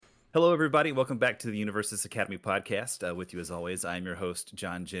Hello, everybody. Welcome back to the Universus Academy podcast. With you, as always, I'm your host,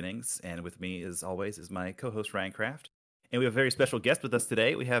 John Jennings, and with me, as always, is my co-host, Ryan Kraft. And we have a very special guest with us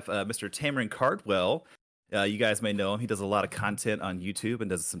today. We have Mr. Tamarin Cardwell. You guys may know him. He does a lot of content on YouTube and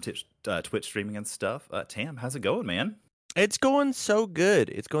does some Twitch streaming and stuff. Tam, how's it going, man? It's going so good.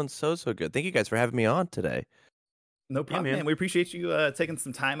 It's going so good. Thank you guys for having me on today. No problem, man. We appreciate you taking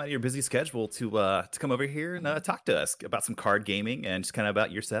some time out of your busy schedule to come over here and talk to us about some card gaming and just kind of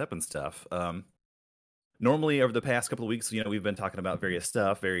about your setup and stuff. Normally, over the past couple of weeks, we've been talking about various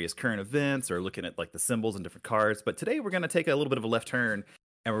stuff, various current events, or looking at like the symbols and different cards. But today, we're going to take a little bit of a left turn,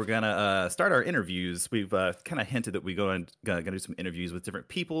 and we're going to start our interviews. We've kind of hinted that we're going to do some interviews with different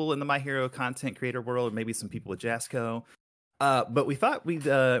people in the My Hero content creator world, or maybe some people at Jasco. But we thought we'd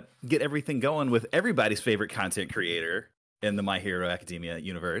get everything going with everybody's favorite content creator in the My Hero Academia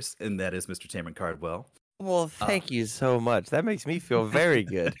universe, and that is Mr. Tamarin Cardwell. Well, thank you so much. That makes me feel very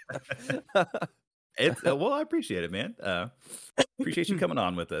good. Well, I appreciate it, man. Appreciate you coming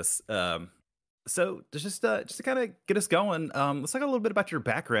on with us. So just to kind of get us going, let's talk a little bit about your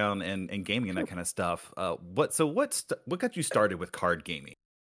background and gaming and that kind of stuff. What got you started with card gaming?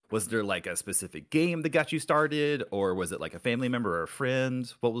 Was there like a specific game that got you started, or was it like a family member or a friend?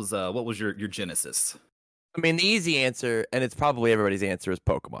 What was your genesis? I mean, the easy answer, and it's probably everybody's answer, is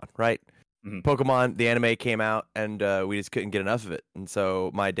Pokemon, right? Mm-hmm. Pokemon, the anime came out, and we just couldn't get enough of it. And so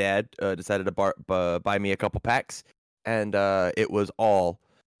my dad decided to buy me a couple packs, and it was all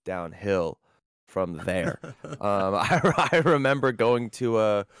downhill from there. I remember going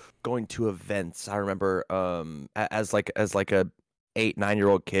to events. I remember as like a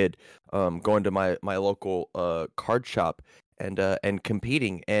 8-9-year-old kid going to my local card shop and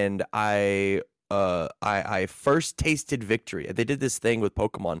competing, and I first tasted victory. They did this thing with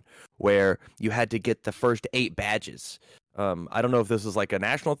Pokemon where you had to get the first 8 badges. I don't know if this was like a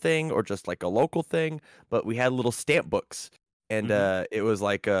national thing or just like a local thing, but we had little stamp books, and it was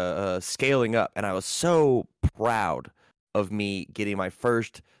like scaling up, and I was so proud of me getting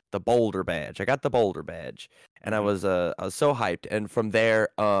the Boulder badge. I got the Boulder badge, and I was so hyped. And from there,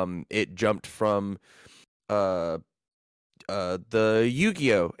 it jumped from the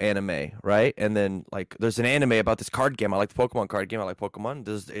Yu-Gi-Oh anime, right? And then like there's an anime about this card game. I like the Pokemon card game. I like Pokemon.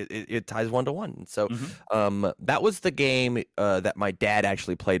 It ties 1 to 1. So that was the game that my dad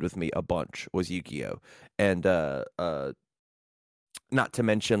actually played with me a bunch, was Yu-Gi-Oh. And not to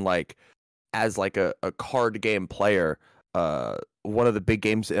mention, like, as like a card game player, one of the big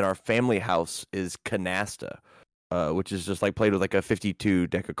games in our family house is Canasta, which is just like played with like a 52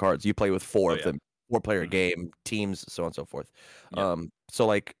 deck of cards. You play with 4 of them, 4-player game, teams, so on and so forth. Yep. So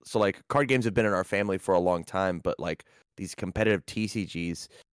like card games have been in our family for a long time, but like these competitive TCGs,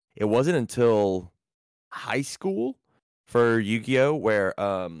 it wasn't until high school for Yu-Gi-Oh where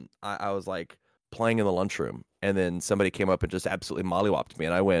I was like playing in the lunchroom, and then somebody came up and just absolutely mollywopped me,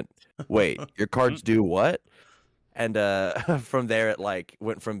 and I went, "Wait, your cards do what?" And from there, it like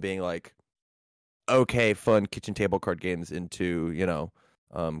went from being like, okay, fun kitchen table card games into,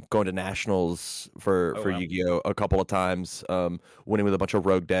 going to nationals for Yu-Gi-Oh a couple of times, winning with a bunch of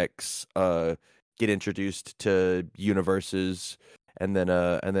rogue decks, get introduced to universes, and then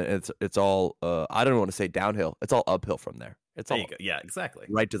it's all I don't want to say downhill. It's all uphill from there. It's all yeah, exactly,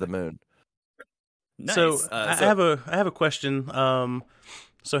 right to the moon. Nice. So I have a question.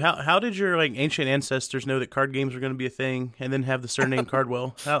 So how did your like ancient ancestors know that card games were going to be a thing, and then have the surname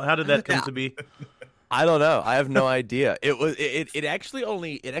Cardwell? How did that come to be? I don't know. I have no idea. It actually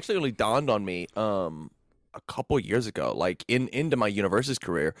only dawned on me a couple years ago, like into my Universus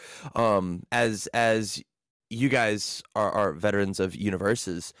career. As you guys are veterans of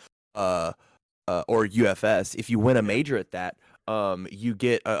Universus or UFS, if you win a major at that, you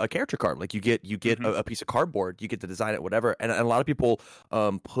get a character card. Like you get a piece of cardboard. You get to design it, whatever. And a lot of people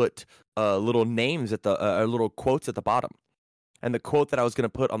put little names at the little quotes at the bottom. And the quote that I was going to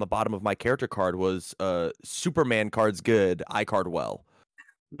put on the bottom of my character card was "Superman card's good. I card well."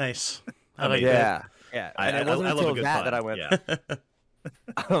 Nice. I like that. Yeah. And it wasn't until that I went. Yeah, that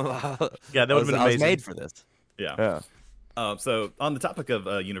would have been amazing. I was made for this. Yeah. So on the topic of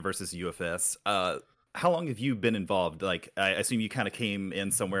Universus UFS, how long have you been involved? Like, I assume you kind of came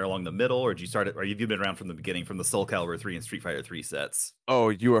in somewhere along the middle, or did you start it, or have you been around from the beginning, from the Soul Calibur 3 and Street Fighter 3 sets? Oh,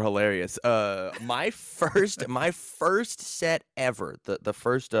 you were hilarious. My first set ever, the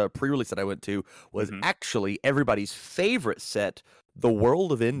first pre-release that I went to was actually everybody's favorite set, The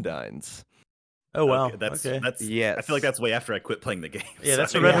World of Endines. Oh wow. Okay, that's yes. I feel like that's way after I quit playing the game. Yeah,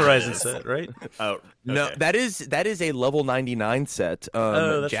 that's a Red Horizon set, right? Oh okay. No, that is a level 99 set.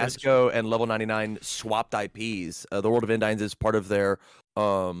 That's Jasco and level 99 swapped IPs. The World of Endines is part of their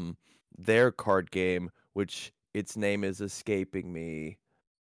card game, which its name is escaping me.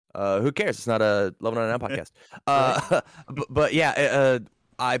 Who cares? It's not a level 99 podcast. But yeah,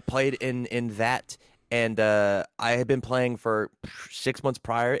 I played in that. And I had been playing for 6 months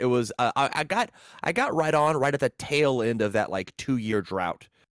prior. It was I got right at the tail end of that like 2-year drought,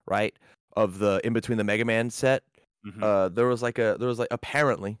 right? Of the in between the Mega Man set. Mm-hmm. There was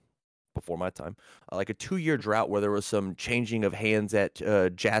apparently before my time like a 2-year drought where there was some changing of hands at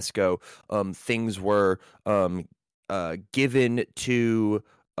Jasco. Things were given to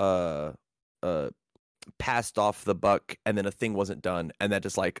passed off the buck, and then a thing wasn't done, and that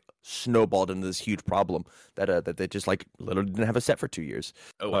just like snowballed into this huge problem that they just like literally didn't have a set for 2 years.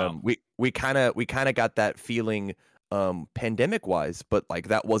 Oh wow. We kind of got that feeling pandemic wise, but like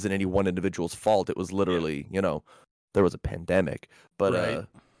that wasn't any one individual's fault. It was literally there was a pandemic, but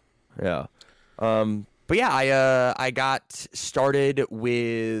right. But yeah, I got started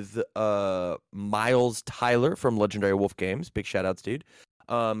with Miles Tyler from Legendary Wolf Games. Big shout outs, dude.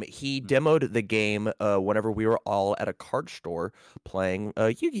 He demoed the game whenever we were all at a card store playing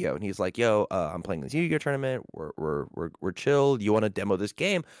Yu-Gi-Oh, and he's like, "Yo, I'm playing this Yu-Gi-Oh tournament. We're chill. You want to demo this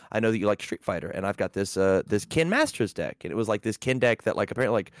game? I know that you like Street Fighter, and I've got this Kin Masters deck, and it was like this Kin deck that like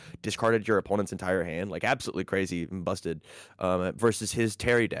apparently like discarded your opponent's entire hand, like absolutely crazy and busted, versus his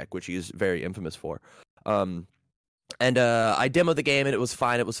Terry deck, which he is very infamous for." And I demoed the game, and it was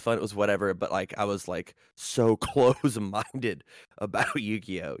fine. It was fun. It was whatever. But like, I was like so close-minded about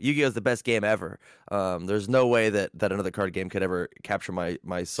Yu-Gi-Oh. Yu-Gi-Oh is the best game ever. There's no way that another card game could ever capture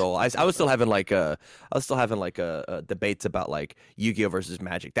my soul. I was still having debates about like Yu-Gi-Oh versus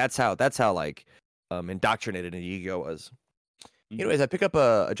Magic. That's how like indoctrinated in Yu-Gi-Oh was. Anyways, I pick up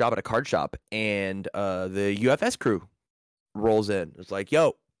a job at a card shop, and the UFS crew rolls in. It's like,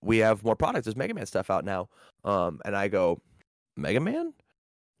 yo, we have more products. There's Mega Man stuff out now. And I go, Mega Man?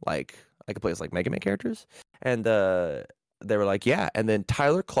 Like, I could play as like Mega Man characters? And they were like, yeah. And then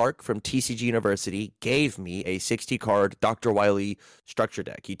Tyler Clark from TCG University gave me a 60-card Dr. Wily structure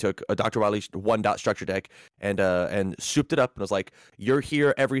deck. He took a Dr. Wily 1-dot structure deck and souped it up and was like, you're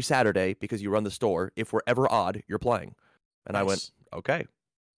here every Saturday because you run the store. If we're ever odd, you're playing. And nice. I went, okay.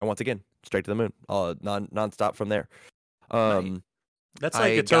 And once again, straight to the moon. Non-stop from there. That's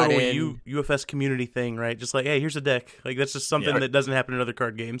like a total UFS community thing, right? Just like, hey, here's a deck. Like that's just something that doesn't happen in other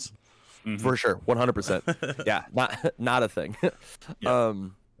card games. Mm-hmm. For sure, 100%. Yeah, not a thing. Yeah.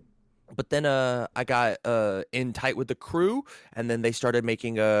 But then I got in tight with the crew, and then they started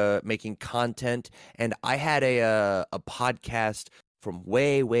making content, and I had a podcast from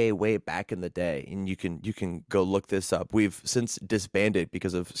way back in the day, and you can go look this up. We've since disbanded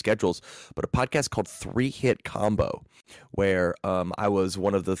because of schedules, but a podcast called 3 Hit Combo, where I was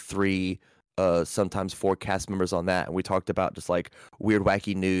one of the 3 sometimes 4 cast members on that, and we talked about just like weird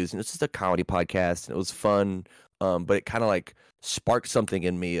wacky news, and it's just a comedy podcast, and it was fun, but it kind of like sparked something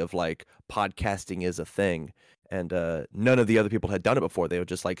in me of like podcasting is a thing. And none of the other people had done it before. They were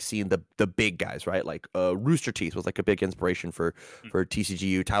just like seeing the big guys, right? Like Rooster Teeth was like a big inspiration for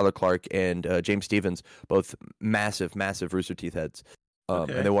TCGU. Tyler Clark and James Stevens, both massive Rooster Teeth heads, and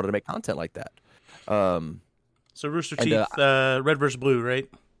they wanted to make content like that. So Rooster Teeth, red versus blue, right?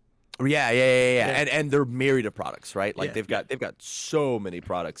 Yeah. And they're myriad of products, right? Like they've got so many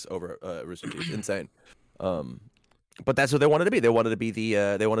products over Rooster Teeth, insane. But that's what they wanted to be. They wanted to be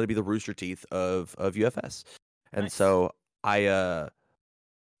the Rooster Teeth of UFS. And nice. So I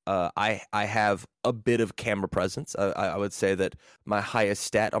have a bit of camera presence. I would say that my highest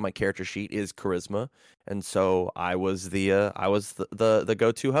stat on my character sheet is charisma, and so I was the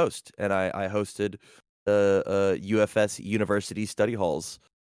go-to host, and I hosted the UFS University study halls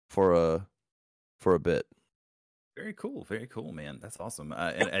for a bit. Very cool, man. That's awesome.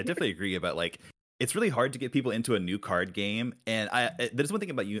 And I definitely agree about like it's really hard to get people into a new card game, and there's one thing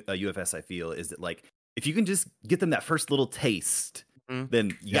about UFS I feel is that like. If you can just get them that first little taste,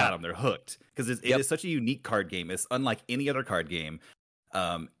 then you got them. They're hooked because it is such a unique card game. It's unlike any other card game.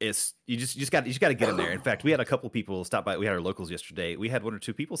 It's you just got to get in there. In fact, we had a couple people stop by. We had our locals yesterday. We had 1 or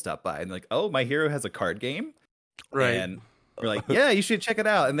 2 people stop by and like, oh, my hero has a card game, right? And we're like, yeah, you should check it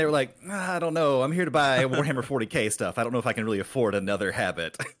out. And they were like, I don't know. I'm here to buy Warhammer 40K stuff. I don't know if I can really afford another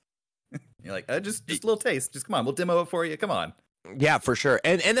habit. You're like, just a little taste. Just come on, we'll demo it for you. Come on. Yeah, for sure.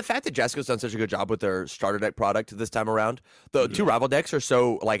 And the fact that Jessica's done such a good job with their starter deck product this time around. The two rival decks are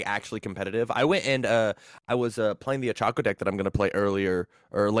so like actually competitive. I went and I was playing the Ochako deck that I'm going to play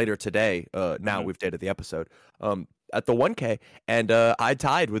later today. Now we've dated the episode. At the 1K, and I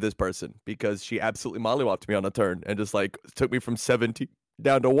tied with this person because she absolutely mollywopped me on a turn and just like took me from 70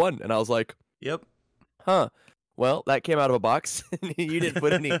 down to 1, and I was like, "Yep, huh." Well, that came out of a box. You didn't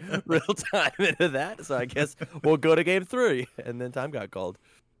put any real time into that, so I guess we'll go to game 3. And then time got called.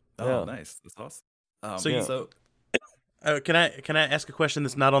 Oh, nice. That's awesome. Can I ask a question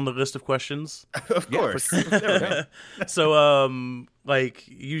that's not on the list of questions? Of course. So, like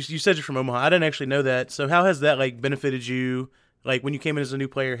you said you're from Omaha. I didn't actually know that. So, how has that like benefited you? Like when you came in as a new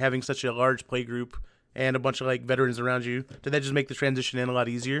player, having such a large play group and a bunch of like veterans around you, did that just make the transition in a lot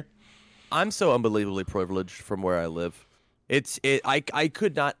easier? I'm so unbelievably privileged from where I live. I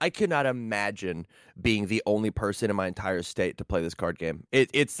could not imagine being the only person in my entire state to play this card game.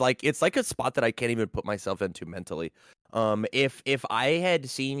 It's like a spot that I can't even put myself into mentally. If I had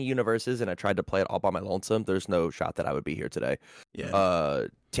seen Universes and I tried to play it all by my lonesome, there's no shot that I would be here today. Yeah.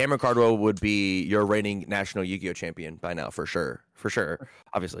 Tamron Cardwell would be your reigning national Yu-Gi-Oh champion by now, for sure,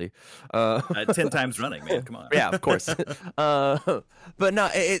 obviously. 10 times running, man. Come on. Yeah, of course. But no,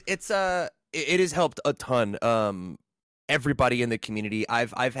 it has helped a ton. Everybody in the community,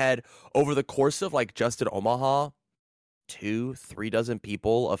 I've had over the course of like just in Omaha, 2-3 dozen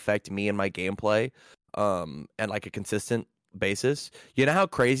people affect me and my gameplay, and like a consistent basis. You know how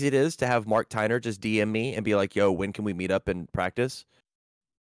crazy it is to have Mark Tyner just DM me and be like, "Yo, when can we meet up and practice?"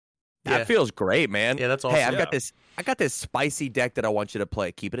 That feels great, man. Yeah, that's awesome. Hey, I got this spicy deck that I want you to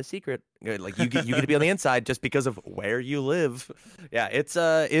play. Keep it a secret. Like you get to be on the inside just because of where you live. Yeah, it's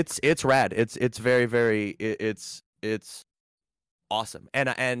rad. It's very, very it's awesome.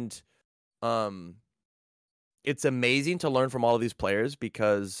 And it's amazing to learn from all of these players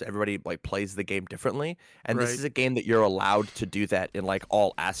because everybody like plays the game differently. And this is a game that you're allowed to do that in like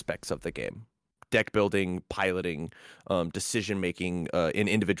all aspects of the game. Deck building, piloting, decision making in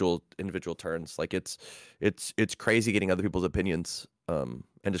individual turns. Like it's crazy getting other people's opinions and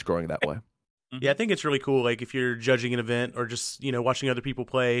just growing that way. Yeah, I think it's really cool. Like if you're judging an event or just watching other people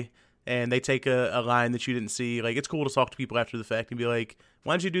play and they take a line that you didn't see, like it's cool to talk to people after the fact and be like,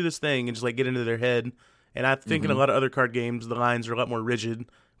 "Why don't you do this thing?" and just like get into their head. And I think in a lot of other card games, the lines are a lot more rigid,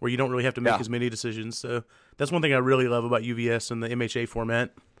 where you don't really have to make as many decisions. So that's one thing I really love about UVS and the MHA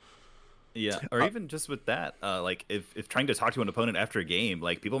format. Yeah, or even just with that, like if trying to talk to an opponent after a game,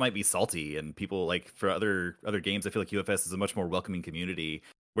 like people might be salty, and people like for other games, I feel like UFS is a much more welcoming community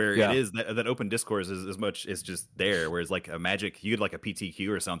where it is that open discourse is as much is just there. Whereas like a Magic, you get like a PTQ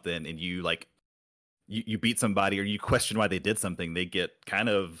or something, and you like you beat somebody or you question why they did something, they get kind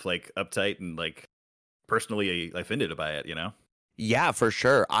of like uptight and like personally offended by it, Yeah, for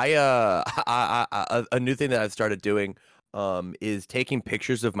sure. A new thing that I've started doing is taking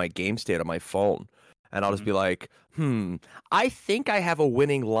pictures of my game state on my phone, and I'll just be like, I think I have a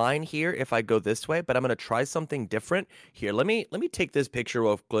winning line here if I go this way, but I'm gonna try something different here. Let me take this picture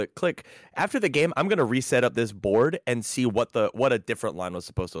of click. After the game, I'm gonna reset up this board and see what a different line was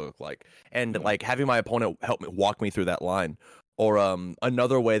supposed to look like, and like having my opponent help me walk me through that line. Or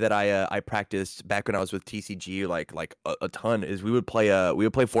another way that I practiced back when I was with TCG like a ton is we would play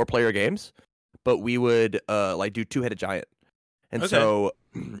 4-player games, but we would like do two-headed giant, and so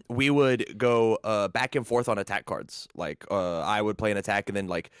we would go back and forth on attack cards. Like I would play an attack, and then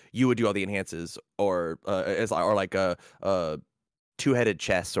like you would do all the enhances, or like a two-headed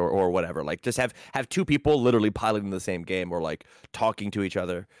chess or whatever. Like just have two people literally piloting the same game or like talking to each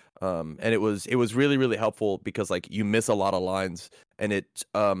other. And it was really, really helpful because like you miss a lot of lines, and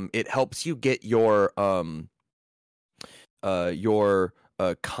it helps you get your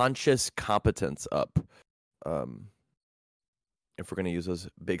conscious competence up. If we're gonna use those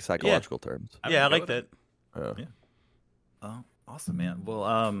big psychological terms. I like that. Yeah. Oh, awesome, man.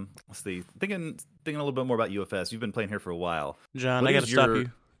 Well, let's see. Thinking a little bit more about UFS. You've been playing here for a while, John. I got to stop you.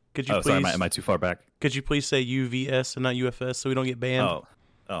 Could you please? Sorry, am I too far back? Could you please say UVS and not UFS so we don't get banned?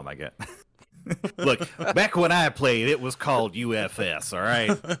 Oh my god! Look, back when I played, it was called UFS. All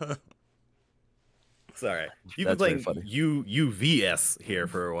right. Sorry, you've been playing UVS here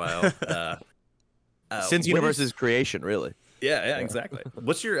for a while. Since Universe's creation, really. Yeah, exactly.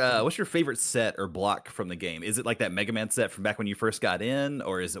 What's your favorite set or block from the game? Is it like that Mega Man set from back when you first got in,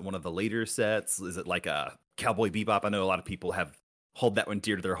 or is it one of the later sets? Is it like a Cowboy Bebop? I know a lot of people hold that one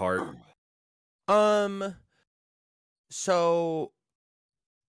dear to their heart. So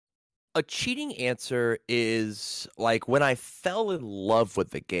a cheating answer is like when I fell in love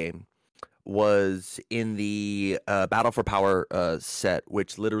with the game was in the Battle for Power set,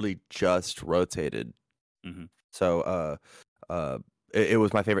 which literally just rotated. Mm-hmm. So it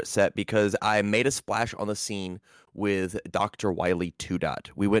was my favorite set because I made a splash on the scene with Dr. Wily 2 Dot.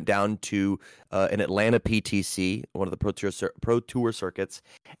 We went down to an Atlanta PTC, one of the Pro Tour circuits,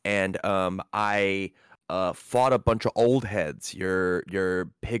 and I fought a bunch of old heads, your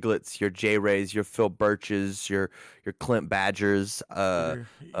Piglets, your J-Rays, your Phil Birches, your Clint Badgers,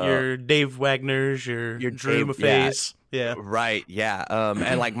 your Dave Wagners, your Drew Mafays. Yeah. Right, yeah.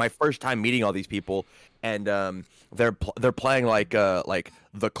 And like my first time meeting all these people, and they're playing like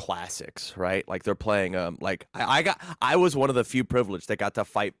the classics, right? Like they're playing like I was one of the few privileged that got to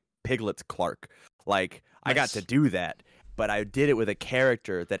fight Piglet's Clark. Like nice. I got to do that. But I did it with a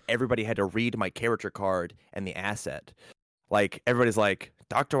character that everybody had to read my character card and the asset. Like everybody's like,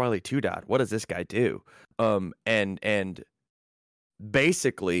 Dr. Wily 2 Dot, what does this guy do? And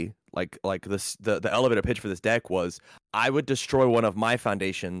basically like the elevator pitch for this deck was I would destroy one of my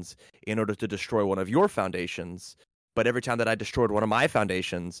foundations in order to destroy one of your foundations. But every time that I destroyed one of my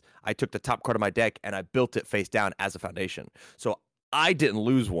foundations, I took the top card of my deck and I built it face down as a foundation. So I didn't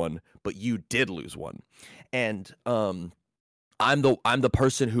lose one, but you did lose one. And I'm the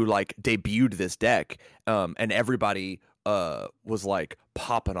person who like debuted this deck, and everybody was like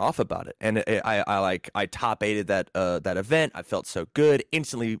popping off about it, and I top 8'd that event. I felt so good.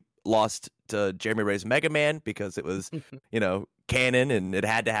 Instantly lost to Jeremy Ray's Mega Man because it was canon and it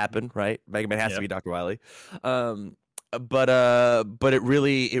had to happen, right? Mega Man has to be Dr. Wily. But it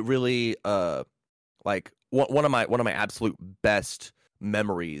really like one of my absolute best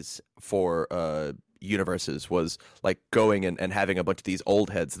memories for universes was like going and having a bunch of these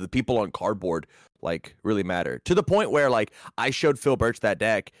old heads. The people on cardboard like really matter, to the point where like I showed Phil Birch that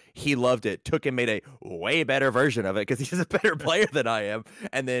deck, he loved it, took and made a way better version of it because he's a better player than I am,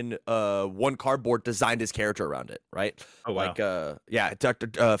 and then one cardboard designed his character around it, right? Oh wow. Like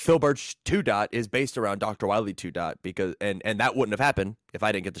Dr. Phil Birch 2 Dot is based around Dr. Wily 2 Dot because and that wouldn't have happened if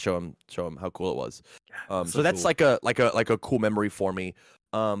I didn't get to show him how cool it was. So that's cool. like a cool memory for me.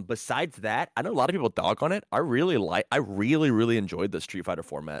 Besides that, I know a lot of people dog on it. I really enjoyed the Street Fighter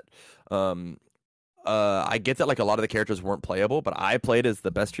format. I get that like a lot of the characters weren't playable, but I played as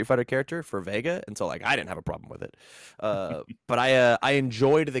the best Street Fighter character for Vega, and so like I didn't have a problem with it. But I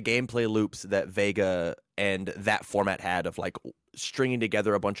enjoyed the gameplay loops that Vega and that format had of like stringing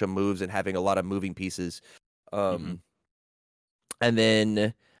together a bunch of moves and having a lot of moving pieces. And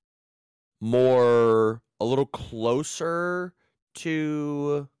then a little closer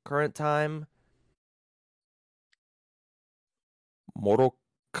to current time, Mortal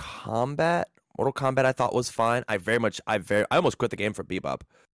Kombat I thought was fine. I almost quit the game for Bebop.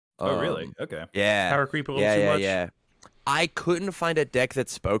 Oh really? Okay. Yeah. Power creep a little too much. Yeah. I couldn't find a deck that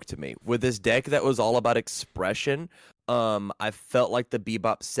spoke to me. With this deck that was all about expression, I felt like the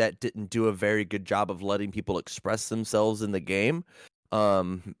Bebop set didn't do a very good job of letting people express themselves in the game.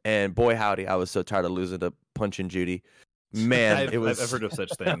 And boy howdy, I was so tired of losing to Punch and Judy. Man, I've heard of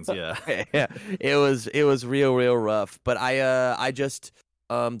such things. Yeah. Yeah, it was real rough. But I just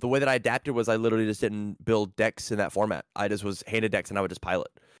the way that I adapted was I literally just didn't build decks in that format. I just was handed decks and I would just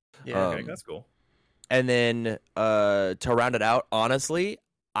pilot. Yeah, okay, that's cool. And then to round it out, honestly,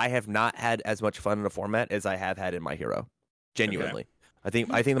 I have not had as much fun in a format as I have had in My Hero. Genuinely. Okay. I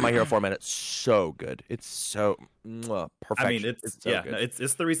think the My Hero format is so good. It's so perfect. I mean, it's so good. No,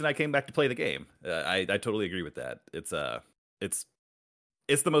 it's the reason I came back to play the game. I totally agree with that.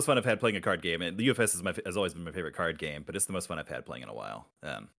 It's the most fun I've had playing a card game, and the UFS has always been my favorite card game. But it's the most fun I've had playing in a while.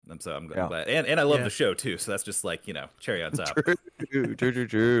 I'm glad, and I love the show too. So that's just like cherry on top.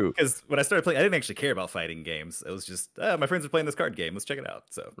 True. Because when I started playing, I didn't actually care about fighting games. It was just my friends are playing this card game. Let's check it out.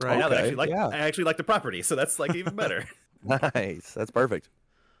 So now I actually like the property. So that's like even better. Nice. That's perfect.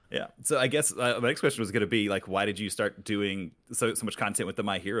 Yeah. So I guess my next question was going to be like, why did you start doing so much content with the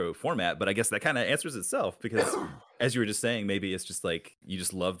My Hero format? But I guess that kind of answers itself because, as you were just saying, maybe it's just like you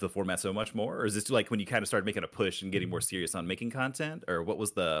just love the format so much more, or is this like when you kind of started making a push and getting more serious on making content, or what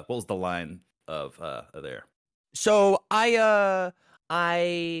was the line of there? So I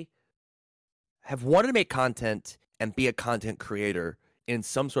have wanted to make content and be a content creator in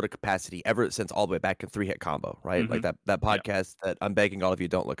some sort of capacity ever since all the way back in 3-Hit Combo, right? Like that podcast that I'm begging all of you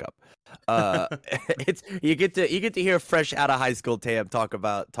don't look up. It's you get to hear fresh out of high school Tam talk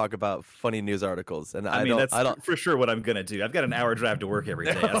about funny news articles, and I don't for sure what I'm gonna do. I've got an hour drive to work every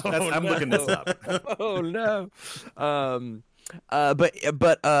day. I'm looking this up. Oh no. I've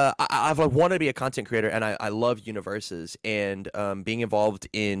like wanted to be a content creator, and I love universes, and being involved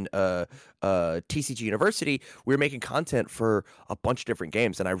in TCG University, we were making content for a bunch of different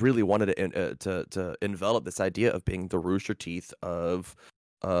games, and I really wanted to envelop this idea of being the Rooster Teeth of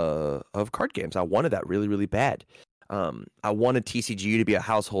card games. I wanted that really, really bad. I wanted TCGU to be a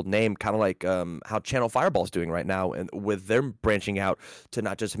household name, kind of like how Channel Fireball's doing right now, and with them branching out to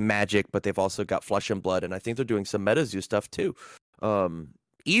not just Magic, but they've also got Flesh and Blood, and I think they're doing some MetaZoo stuff too.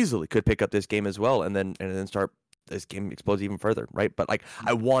 Easily could pick up this game as well, and then start this game explodes even further, right? But like,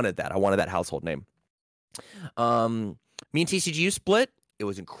 I wanted that household name. Me and TCGU split. It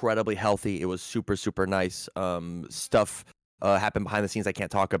was incredibly healthy. It was super, super nice. Stuff happened behind the scenes I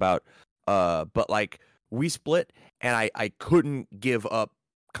can't talk about. But like, we split, and I couldn't give up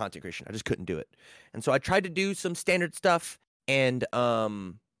content creation. I just couldn't do it. And so I tried to do some standard stuff, and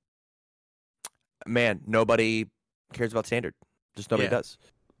man, nobody cares about standard. Just nobody does.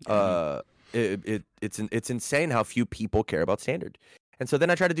 It's insane how few people care about standard. And so then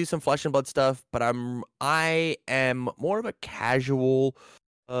I tried to do some Flesh and Blood stuff, but I am more of a casual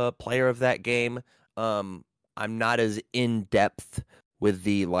player of that game. I'm not as in depth with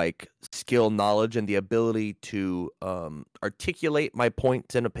the like skill, knowledge, and the ability to articulate my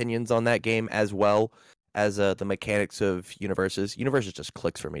points and opinions on that game, as well as the mechanics of Universes. Universes just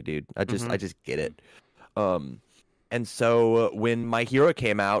clicks for me, dude. I just get it. And so when My Hero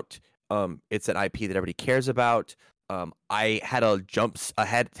came out, it's an IP that everybody cares about. I had a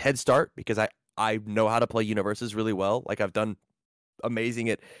head start because I know how to play Universes really well. Like, I've done amazing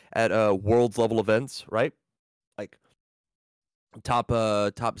at Worlds level events, right? Like, top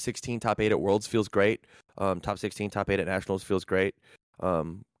 16, top 8 at Worlds feels great. Top 16, top 8 at Nationals feels great.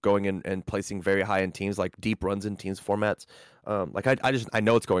 Going in and placing very high in teams, like deep runs in teams formats. Like, I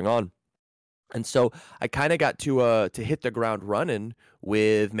know what's going on. And so I kind of got to hit the ground running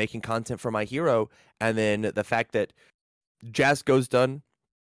with making content for My Hero, and then the fact that Jasco's done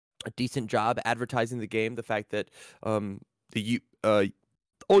a decent job advertising the game, the fact that the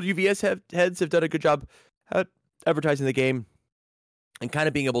old UVS heads have done a good job at advertising the game, and kind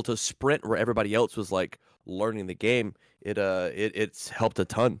of being able to sprint where everybody else was like learning the game, it's helped a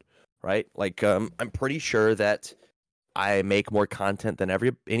ton, right? Like, I'm pretty sure that I make more content than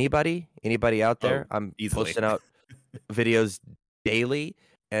anybody out there. I'm easily posting out videos daily,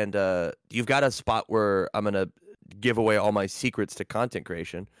 and you've got a spot where I'm gonna give away all my secrets to content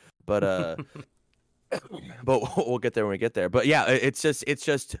creation, but we'll get there when we get there. But yeah, it's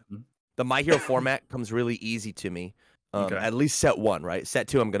just the My Hero format comes really easy to me. Okay. At least set 1, right? Set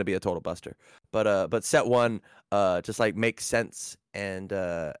 2, I'm gonna be a total buster. But set 1, just like makes sense, and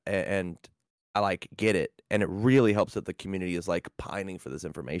I like get it, and it really helps that the community is like pining for this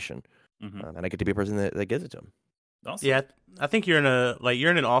information, and I get to be a person that gives it to them. Awesome. Yeah, I think you're in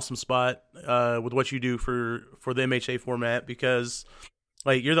an awesome spot with what you do for the MHA format, because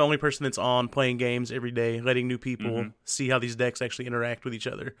like, you're the only person that's on playing games every day, letting new people see how these decks actually interact with each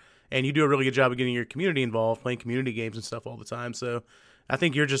other, and you do a really good job of getting your community involved, playing community games and stuff all the time. So I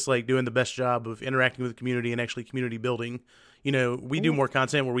think you're just like doing the best job of interacting with the community and actually community building. You know, we do more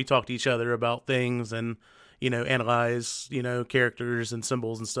content where we talk to each other about things and, you know, analyze, you know, characters and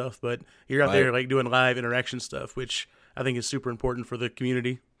symbols and stuff. But you're out there like doing live interaction stuff, which I think is super important for the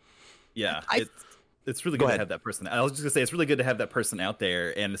community. Yeah, it's really good to have that person. I was just gonna say, it's really good to have that person out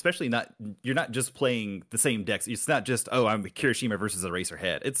there, and especially you're not just playing the same decks. It's not just, oh, I'm Kirishima versus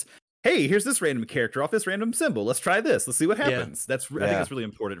Eraserhead. It's, hey, here's this random character off this random symbol. Let's try this. Let's see what happens. I think that's really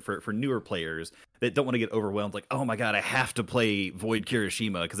important for newer players that don't want to get overwhelmed. Like, oh my god, I have to play Void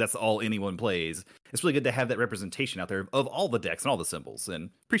Kirishima because that's all anyone plays. It's really good to have that representation out there of all the decks and all the symbols.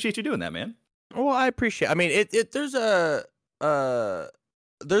 And appreciate you doing that, man. Well, I appreciate. I mean, there's a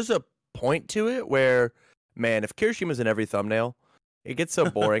point to it where, man, if Kirishima's in every thumbnail, it gets so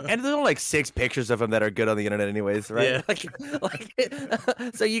boring. And there's only like 6 pictures of him that are good on the internet anyways, right? Yeah.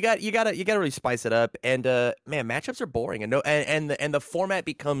 So you gotta really spice it up. And man, matchups are boring, and the format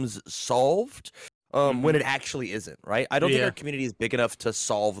becomes solved when it actually isn't, right? I don't think our community is big enough to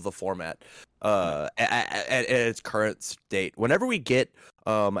solve the format at its current state. Whenever we get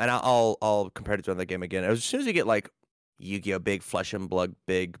and I'll compare it to another game again. As soon as we get like Yu-Gi-Oh, big Flesh and Blood,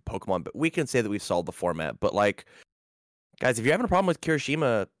 big Pokemon, but we can say that we've solved the format. But like, guys, if you're having a problem with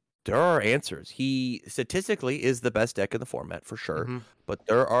Kirishima, there are answers. He statistically is the best deck in the format for sure. But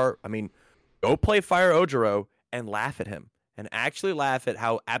go play Fire Ojiro and laugh at him, and actually laugh at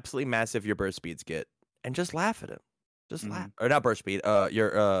how absolutely massive your burst speeds get, and just laugh at him. Just laugh, or not burst speed.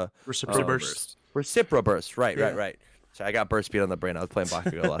 Your Reciprocal burst. Right. So I got burst speed on the brain. I was playing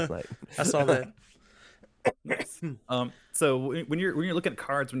Bakugo last night. I saw that. Nice. So when you're looking at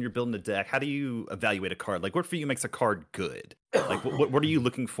cards, when you're building a deck, how do you evaluate a card? Like, what for you makes a card good? Like, what are you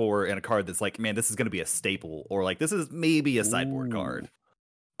looking for in a card that's like, man, this is going to be a staple, or like this is maybe a sideboard card?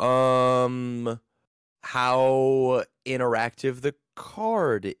 How interactive the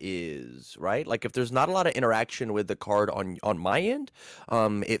card is, right? Like if there's not a lot of interaction with the card on my end,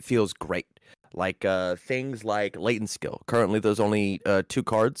 it feels great. Like things like latent skill. Currently, there's only 2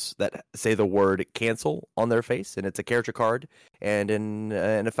 cards that say the word cancel on their face, and it's a character card and in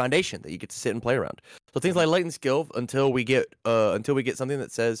a foundation that you get to sit and play around. So things like latent skill until we get something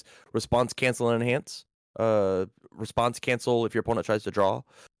that says response cancel and enhance. Response cancel if your opponent tries to draw.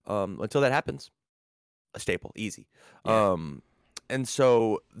 Until that happens, a staple, easy. Yeah. And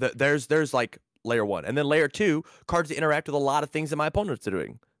so there's like layer 1, and then layer 2, cards that interact with a lot of things that my opponents are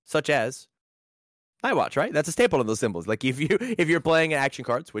doing, such as Night Watch, right? That's a staple of those symbols. Like if you're playing action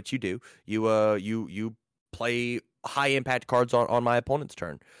cards, which you do, you play high impact cards on my opponent's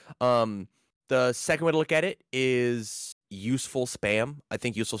turn. The second way to look at it is useful spam. I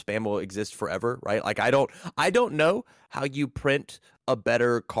think useful spam will exist forever, right? Like I don't know how you print a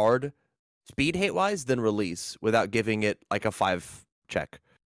better card speed hate wise than release without giving it like a 5 check.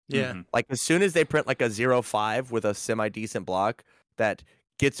 Yeah. Like as soon as they print like a 0-5 with a semi decent block that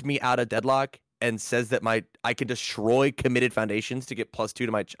gets me out of deadlock and says that I can destroy committed foundations to get +2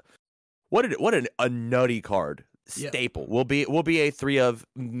 to my what a nutty card. Staple. Will be a 3 of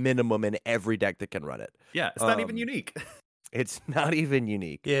minimum in every deck that can run it. Yeah, it's not even unique. It's not even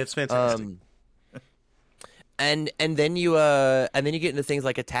unique. Yeah, it's fantastic. And then you get into things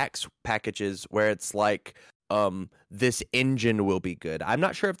like attacks packages where it's like this engine will be good. I'm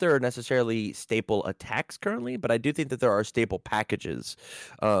not sure if there are necessarily staple attacks currently, but I do think that there are staple packages.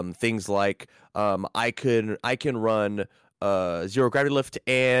 Things like I can run Zero Gravity Lift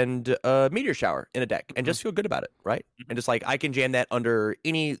and Meteor Shower in a deck and just feel good about it, right? And just like I can jam that under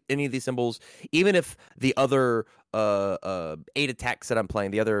any of these symbols, even if the other 8 attacks that I'm playing,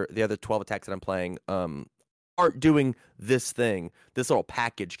 the other 12 attacks that I'm playing aren't doing this thing. This little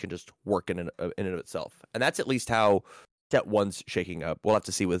package can just work in and of itself, and that's at least how set 1's shaking up. We'll have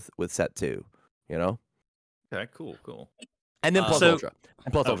to see with set 2, you know. Okay, cool. And then plus Ultra,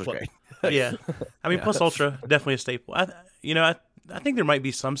 and plus Ultra's great. Yeah, I mean, plus Ultra definitely a staple. I think there might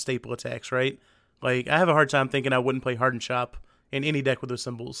be some staple attacks, right? Like I have a hard time thinking I wouldn't play Hardened Chop in any deck with those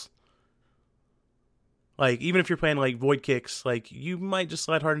symbols. Like even if you're playing like Void Kicks, like you might just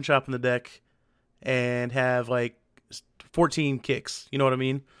slide Hardened Chop in the deck and have like 14 kicks. You know what I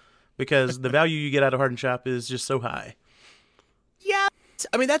mean? Because the value you get out of Hardened Chop is just so high. Yeah,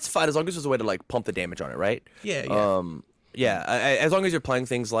 I mean that's fine as long as there's a way to like pump the damage on it, right? Yeah. Yeah, as long as you're playing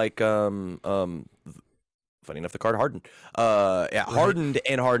things like funny enough, the card Hardened. Yeah, Hardened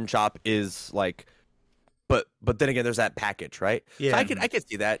and Hardened Chop is like, but then again, there's that package, right? Yeah, so I could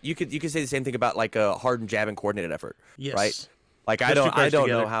see that. You could say the same thing about like a Hardened Jab and Coordinated Effort. Yes. Right. Like Those I don't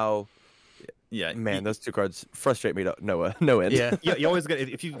together. know how. Yeah, Man, those 2 cards frustrate me to no end. Yeah. you always got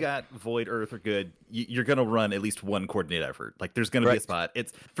if you've got Void, Earth, or Good, you're gonna run at least 1 coordinate effort. Like there's gonna be a spot.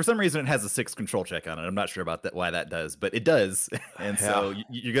 It's for some reason it has a 6 control check on it. I'm not sure about that why that does, but it does, and so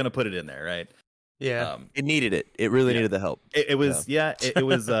you're gonna put it in there, right? Yeah. It needed it. It really needed the help. It was it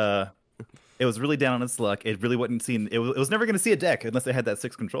was it was really down on its luck. It really wasn't seen. It was never gonna see a deck unless it had that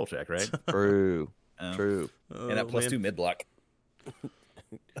 6 control check, right? True. And that +2 mid block.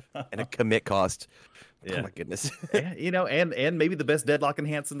 And a commit cost. Yeah. Oh my goodness. Yeah, and maybe the best deadlock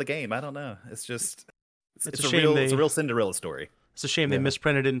enhance in the game. I don't know. It's just it's a shame real Cinderella story. It's a shame they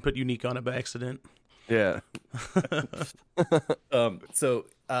misprinted it and put unique on it by accident. Yeah. So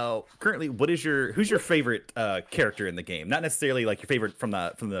currently, who's your favorite character in the game? Not necessarily like your favorite from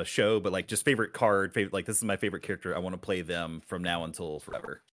the show, but like just favorite card. Like this is my favorite character. I want to play them from now until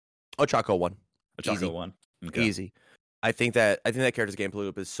forever. Ochako 1. Ochako 1. Okay. Easy. I think that character's gameplay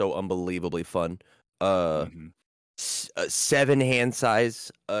loop is so unbelievably fun. 7 hand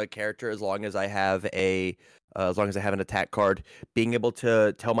size character as long as I have an attack card, being able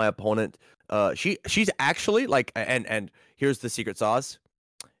to tell my opponent she's actually like and here's the secret sauce.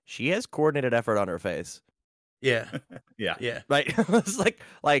 She has coordinated effort on her face. Yeah. Yeah. Right? It's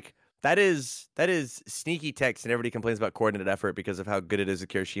like that is sneaky text, and everybody complains about coordinated effort because of how good it is with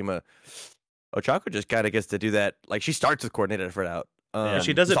Kirishima. Ochako just kind of gets to do that. Like she starts with coordinated effort out.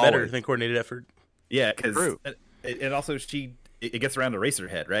 She does it better than coordinated effort. Yeah, because and also it gets around Eraser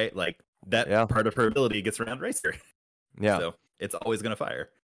Head, right? Like that part of her ability gets around Eraser. Yeah, so it's always gonna fire.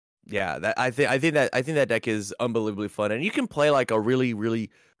 Yeah, I think that deck is unbelievably fun, and you can play like a really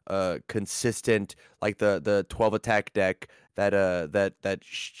consistent, like the 12 attack deck that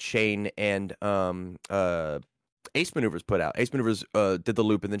Shane and Ace Maneuvers put out. Ace Maneuvers did the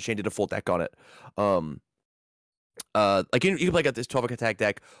loop, and then Shane did a full deck on it. Like you can play like this 12 attack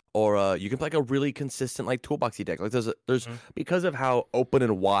deck, or you can play like a really consistent like toolboxy deck. Like there's because of how open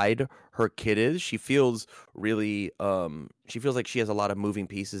and wide her kit is, she feels really she feels like she has a lot of moving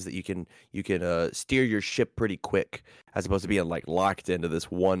pieces that you can steer your ship pretty quick, as opposed to being like locked into this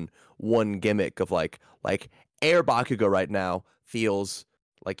one gimmick of like Air Bakugo right now feels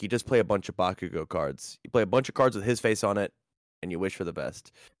like you just play a bunch of Bakugo cards. You play a bunch of cards with his face on it, and you wish for the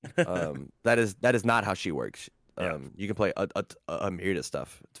best. That is not how she works. You can play a myriad of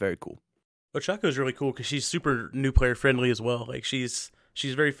stuff. It's very cool. Ochako is really cool because she's super new player friendly as well. Like she's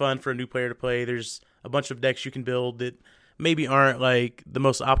very fun for a new player to play. There's a bunch of decks you can build that maybe aren't like the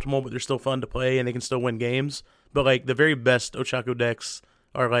most optimal, but they're still fun to play and they can still win games. But like the very best Ochako decks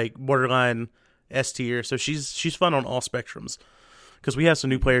are like borderline S tier. So she's fun on all spectrums. Because we have some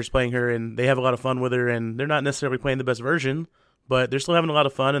new players playing her and they have a lot of fun with her, and they're not necessarily playing the best version, but they're still having a lot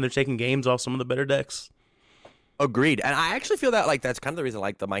of fun and they're taking games off some of the better decks. Agreed. And I actually feel that like that's kind of the reason I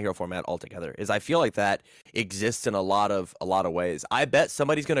like the My Hero format altogether, is I feel like that exists in a lot of ways. I bet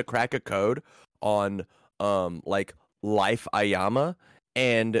somebody's gonna crack a code on like Life Ayama,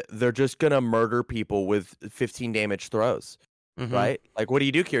 and they're just gonna murder people with 15 damage throws. Right? Like, what do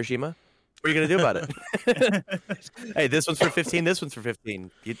you do, Kirishima? What are you gonna do about it? Hey, this one's for 15, this one's for 15.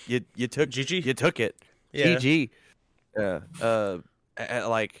 You took GG. You took it. Yeah. GG.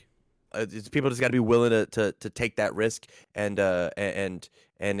 Like people just got to be willing to take that risk and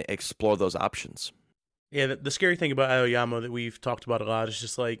explore those options. Yeah, the scary thing about Aoyama that we've talked about a lot is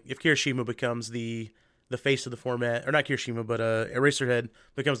just like if Kirishima becomes the face of the format, or not Kirishima, but Eraserhead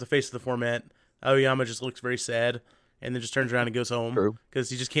becomes the face of the format, Aoyama just looks very sad and then just turns around and goes home because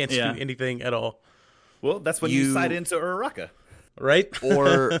he just can't do anything at all. Well, that's when you side into Uraraka. Right?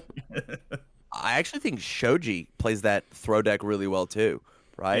 Or I actually think Shoji plays that throw deck really well too.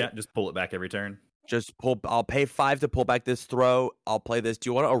 Right? Yeah, just pull it back every turn. Just pull. I'll pay 5 to pull back this throw. I'll play this. Do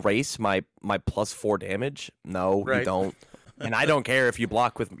you want to erase my +4 damage? No, you don't. And I don't care if you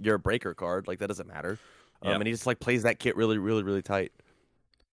block with your breaker card. Like that doesn't matter. And he just like plays that kit really, really, really tight.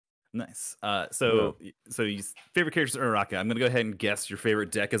 Nice. So you favorite characters in Uraraka. I'm gonna go ahead and guess your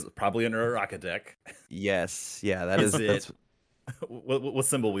favorite deck is probably an Uraraka deck. Yes. Yeah. That is it. What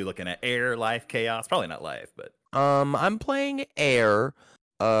symbol are we looking at? Air, life, chaos? Probably not life, but I'm playing air.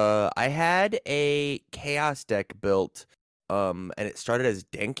 I had a chaos deck built, and it started as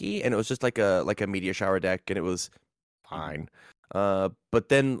Denki, and it was just like a meteor shower deck, and it was fine. But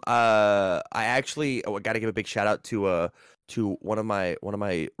then I actually got to give a big shout out to one of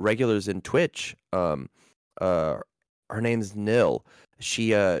my regulars in Twitch. Her name's Nil.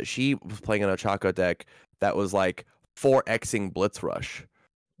 She was playing an Ochako deck that was like 4xing Blitz Rush,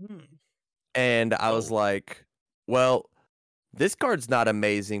 and I was like, well, this card's not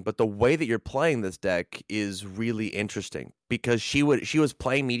amazing, but the way that you're playing this deck is really interesting, because she was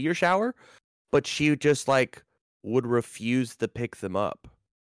playing Meteor Shower, but she just like would refuse to pick them up.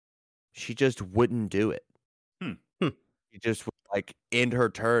 She just wouldn't do it. She just would like end her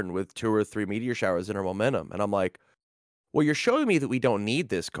turn with 2 or 3 Meteor Showers in her momentum. And I'm like, well, you're showing me that we don't need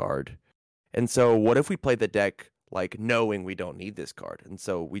this card. And so what if we played the deck like knowing we don't need this card? And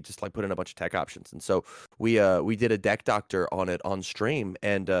so we just like put in a bunch of tech options. And so we did a deck doctor on it on stream,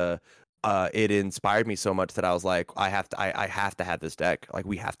 and it inspired me so much that I was like, I have to have this deck. Like,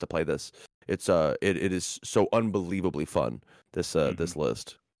 we have to play this. It's it is so unbelievably fun, this this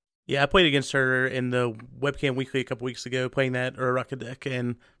list. Yeah, I played against her in the Webcam Weekly a couple weeks ago, playing that Uraraka deck,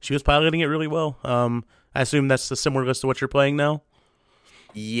 and she was piloting it really well. I assume that's a similar list to what you're playing now?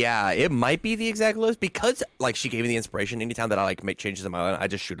 Yeah, it might be the exact list, because like she gave me the inspiration. Anytime that I like make changes in my line, I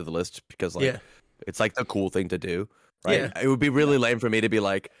just shoot to the list, because like it's like the cool thing to do. Right? Yeah. It would be really lame for me to be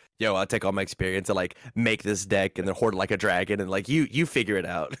like, yo, I'll take all my experience and like make this deck and then hoard like a dragon and like you figure it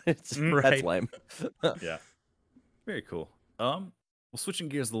out. That's lame. Yeah. Very cool. Well, switching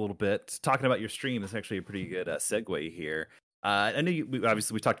gears a little bit, talking about your stream is actually a pretty good segue here. I know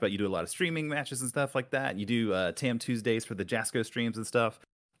we talked about you do a lot of streaming matches and stuff like that. You do TAM Tuesdays for the Jasco streams and stuff.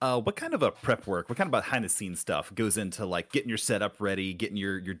 What kind of a prep work, what kind of behind the scenes stuff goes into like getting your setup ready, getting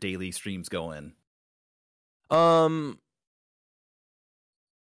your daily streams going?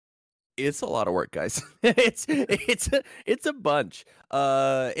 It's a lot of work, guys. it's a bunch.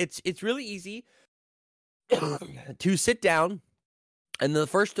 It's really easy to sit down. And the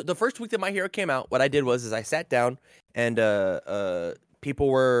first week that My Hero came out, what I did was I sat down, and people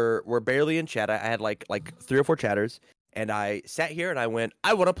were barely in chat. I had like 3 or 4 chatters, And I sat here and I went,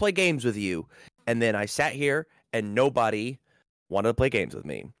 I want to play games with you. And then I sat here and nobody wanted to play games with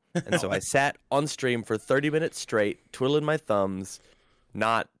me. And so I sat on stream for 30 minutes straight, twiddling my thumbs,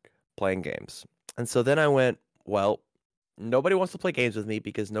 not playing games. And so then I went, well, nobody wants to play games with me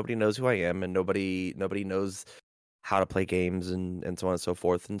because nobody knows who I am and nobody knows how to play games and so on and so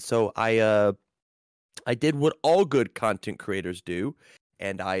forth. And so I did what all good content creators do,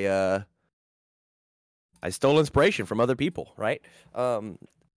 and I stole inspiration from other people, right?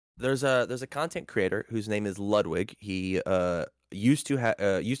 There's a content creator whose name is Ludwig. He used to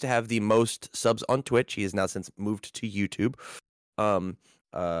have the most subs on Twitch. He has now since moved to YouTube.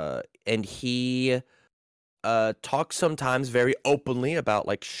 And he talks sometimes very openly about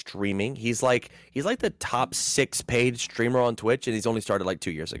like streaming. He's like the top 6 paid streamer on Twitch, and he's only started like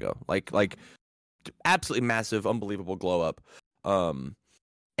 2 years ago. Like absolutely massive, unbelievable glow up.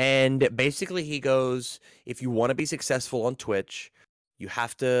 And basically he goes, if you want to be successful on Twitch, you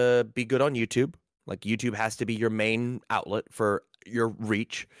have to be good on YouTube. Like YouTube has to be your main outlet for your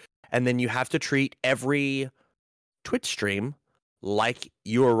reach. And then you have to treat every Twitch stream like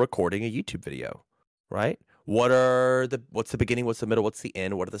you're recording a YouTube video, right? What's the beginning, what's the middle, what's the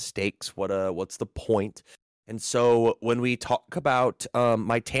end, what are the stakes, what's the point? And so when we talk about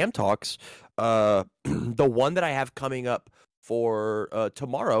my TAM talks, the one that I have coming up for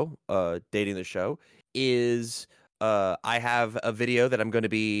tomorrow, dating the show, is I have a video that I'm going to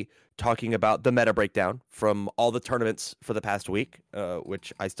be talking about the meta breakdown from all the tournaments for the past week,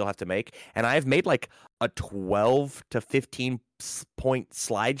 which I still have to make. And I've made like a 12 to 15 point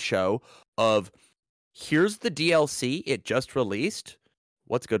slideshow of here's the DLC it just released.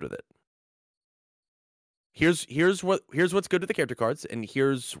 What's good with it? Here's what's good with the character cards, and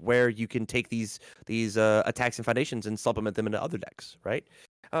here's where you can take these attacks and foundations and supplement them into other decks, right?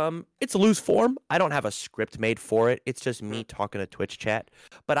 It's a loose form. I don't have a script made for it. It's just me talking to Twitch chat.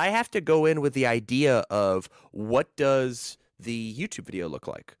 But I have to go in with the idea of what does the YouTube video look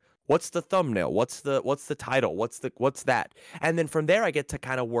like? What's the thumbnail? What's the title? What's that? And then from there I get to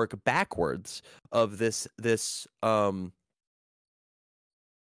kind of work backwards of this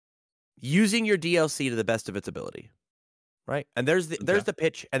using your DLC to the best of its ability, right? And there's the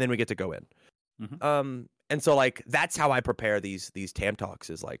pitch, and then we get to go in. Mm-hmm. And so like that's how I prepare these TAM talks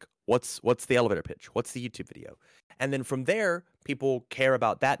is like what's the elevator pitch? What's the YouTube video? And then from there, people care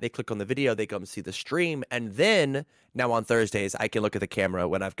about that. They click on the video, they come see the stream, and then now on Thursdays I can look at the camera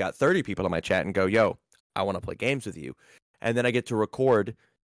when I've got 30 people in my chat and go, "Yo, I want to play games with you." And then I get to record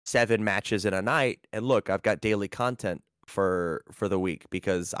 7 matches in a night, and look, I've got daily content for the week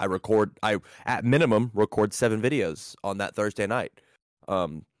because I at minimum record 7 videos on that Thursday night.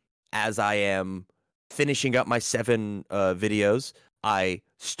 As I am finishing up my 7 videos, I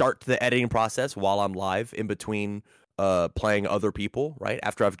start the editing process while I'm live in between playing other people, right?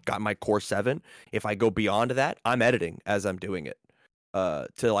 After I've got my core 7, if I go beyond that, I'm editing as I'm doing it.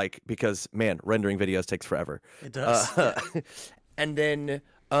 Because man, rendering videos takes forever. It does. And then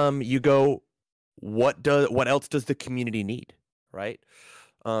you go, what else does the community need, right?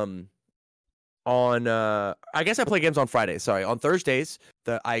 I guess I play games on Fridays. Sorry, on Thursdays,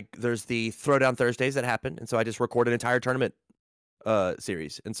 there's the Throwdown Thursdays that happen, and so I just record an entire tournament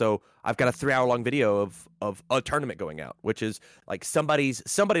series, and so I've got a 3-hour long video of a tournament going out, which is like somebody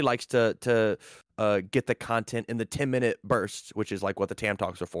likes to get the content in the 10-minute bursts, which is like what the TAM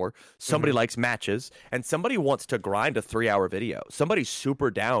talks are for. Somebody likes matches, and somebody wants to grind a 3-hour video. Somebody's super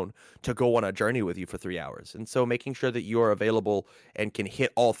down to go on a journey with you for 3 hours. And so making sure that you are available and can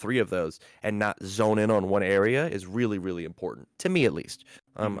hit all 3 of those and not zone in on one area is really, really important, to me at least.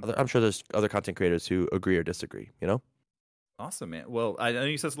 I'm sure there's other content creators who agree or disagree, you know? Awesome, man. Well, I know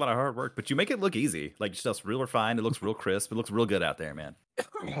you said it's a lot of hard work, but you make it look easy. Like, stuff's real refined. It looks real crisp. It looks real good out there, man.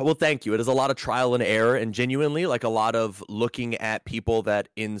 Well, thank you. It is a lot of trial and error, and genuinely, like a lot of looking at people that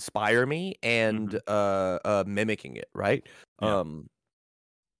inspire me and mimicking it, right? Yeah.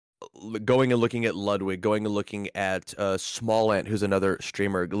 Going and looking at Ludwig, going and looking at Small Ant, who's another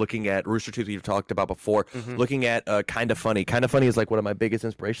streamer, looking at Rooster Tooth, you've talked about before, looking at Kinda Funny. Kinda Funny is like one of my biggest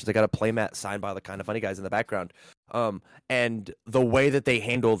inspirations. I got a playmat signed by the Kinda Funny guys in the background. And the way that they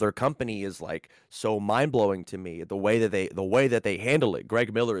handle their company is like so mind-blowing to me. The way that they handle it.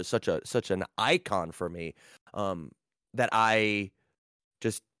 Greg Miller is such an icon for me, that I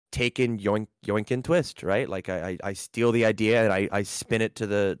just take in yoink and twist, right? Like I steal the idea and I spin it to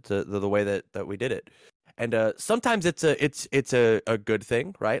the way that we did it. And sometimes it's a good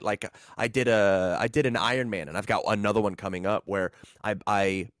thing, right? Like I did an Iron Man, and I've got another one coming up where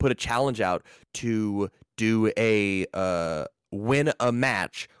I put a challenge out to do a win a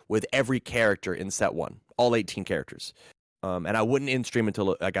match with every character in set 1, all 18 characters. And I wouldn't end stream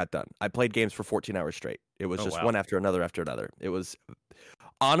until I got done. I played games for 14 hours straight. It was just one after another after another. It was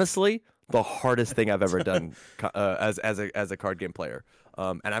honestly the hardest thing I've ever done as a card game player.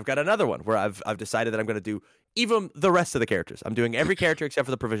 And I've got another one where I've decided that I'm going to do even the rest of the characters. I'm doing every character except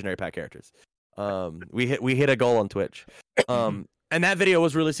for the provisionary pack characters. We hit a goal on Twitch. And that video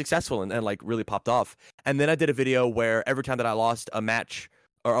was really successful and like really popped off. And then I did a video where every time that I lost a match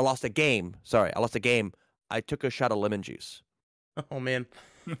or I lost a game, I took a shot of lemon juice. Oh man.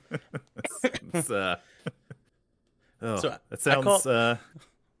 That sounds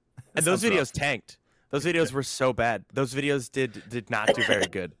and those videos tanked. Those videos were so bad. Those videos did not do very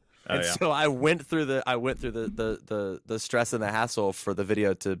good. So I went through the stress and the hassle for the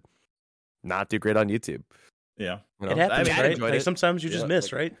video to not do great on YouTube. Yeah, it happens, right? Like, sometimes you just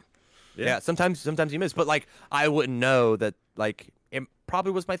miss, right? Yeah, sometimes you miss, but like I wouldn't know that like it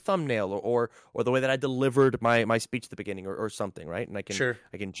probably was my thumbnail or the way that I delivered my speech at the beginning or something, right? And I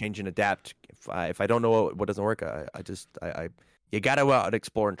can change and adapt if I don't know what doesn't work. You gotta go out and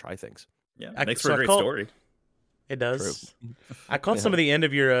explore and try things. Yeah, it makes for a great story. It does. True. I caught some of the end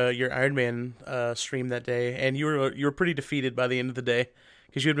of your Iron Man stream that day, and you were pretty defeated by the end of the day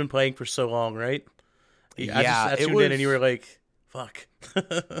because you had been playing for so long, right? I tuned in and you were like, "Fuck."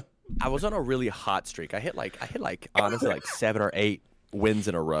 I was on a really hot streak. I hit like honestly like 7 or 8 wins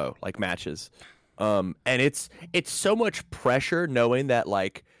in a row, like matches. And it's so much pressure knowing that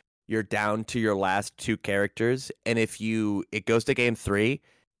like you're down to your last 2 characters, and it goes to game 3,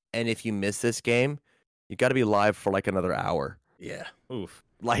 and if you miss this game, you got to be live for like another hour. Yeah. Oof.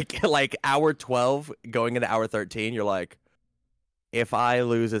 Like hour 12 going into hour 13, you're like, if I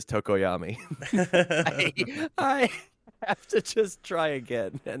lose as Tokoyami, I have to just try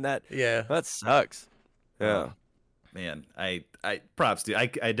again, and that sucks. Yeah, man, I props to. I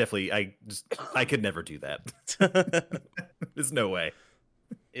definitely I could never do that. There's no way.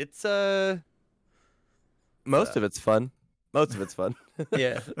 It's most of it's fun.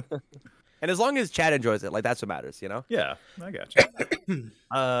 Yeah. And as long as chat enjoys it, like that's what matters, you know? Yeah, I got you.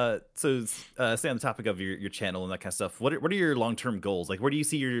 So stay on the topic of your channel and that kind of stuff. What are your long-term goals? Like, where do you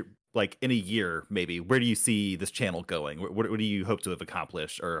see your, like, in a year, maybe, where do you see this channel going? What do you hope to have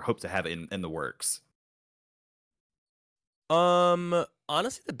accomplished or hope to have in the works?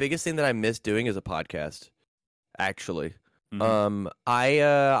 Honestly, the biggest thing that I miss doing is a podcast, actually. Mm-hmm.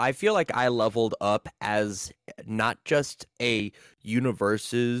 I feel like I leveled up as not just a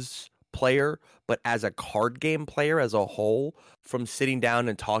Universes player, but as a card game player as a whole, from sitting down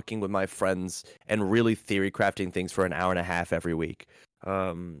and talking with my friends and really theory crafting things for an hour and a half every week.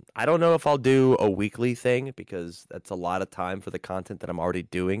 I don't know if I'll do a weekly thing because that's a lot of time for the content that I'm already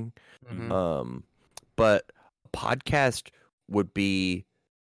doing. Mm-hmm. But a podcast would be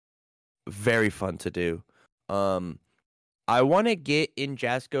very fun to do. I want to get in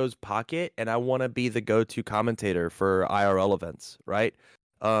Jasko's pocket, and I want to be the go-to commentator for IRL events, right?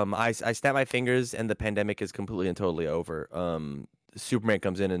 I snap my fingers, and the pandemic is completely and totally over. Superman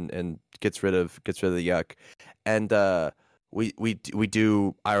comes in and gets rid of the yuck, and we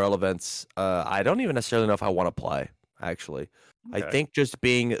do IRL events. I don't even necessarily know if I want to play. Actually, okay. I think just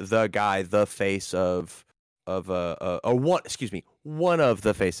being the guy, the face of one of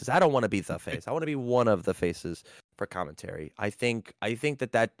the faces. I don't want to be the face. I want to be one of the faces for commentary. I think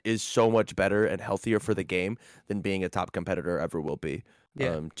that is so much better and healthier for the game than being a top competitor ever will be.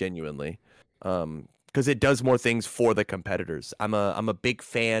 Yeah. Genuinely. Because it does more things for the competitors. I'm a big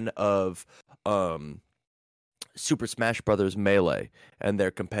fan of Super Smash Brothers Melee and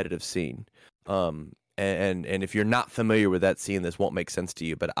their competitive scene. And if you're not familiar with that scene, this won't make sense to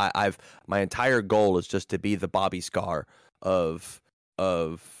you. But my entire goal is just to be the Bobby Scar of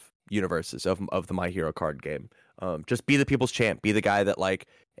Universes of the My Hero card game. Just be the people's champ. Be the guy that like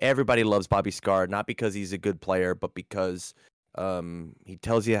everybody loves Bobby Scar, not because he's a good player, but because he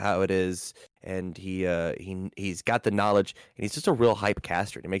tells you how it is, and he's got the knowledge, and he's just a real hype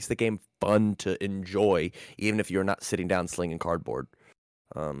caster. He makes the game fun to enjoy, even if you're not sitting down slinging cardboard.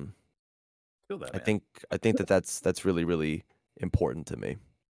 I think that's really, really important to me.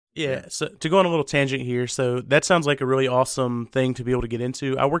 Yeah, so to go on a little tangent here, so that sounds like a really awesome thing to be able to get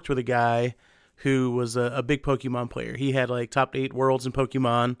into. I worked with a guy who was a big Pokemon player. He had like top 8 worlds in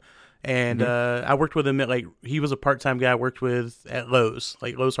Pokemon, and I worked with him at he was a part-time guy I worked with at Lowe's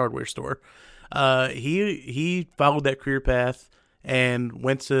hardware store. He followed that career path and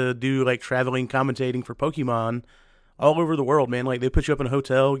went to do like traveling commentating for Pokemon all over the world, man. Like they put you up in a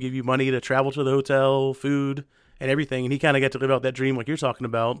hotel, give you money to travel to the hotel, food, and everything. And he kind of got to live out that dream like you're talking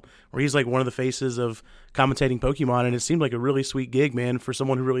about, where he's like one of the faces of commentating Pokemon. And it seemed like a really sweet gig, man, for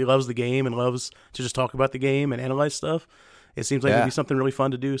someone who really loves the game and loves to just talk about the game and analyze stuff. It seems like it'd be something really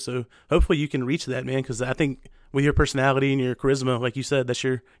fun to do. So hopefully you can reach that, man, because I think with your personality and your charisma, like you said, that's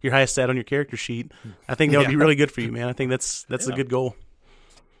your highest stat on your character sheet. I think that would be really good for you, man. I think that's a good goal.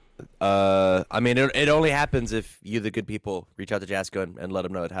 I mean, it only happens if you, the good people, reach out to Jasco and let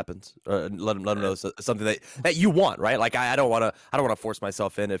them know it happens. Let them know something that you want, right? Like I don't want to force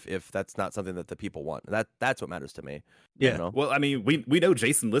myself in if that's not something that the people want. That's what matters to me. Yeah. You know? Well, I mean, we know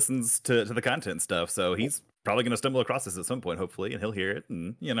Jason listens to the content stuff, so he's probably going to stumble across this at some point, hopefully, and he'll hear it,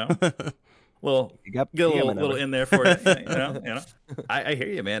 and well, get a little in there for it. I hear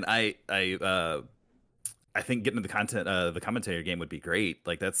you, man. I think getting to the commentator game would be great.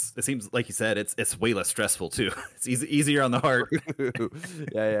 Like it seems like you said, it's way less stressful too. It's easier on the heart.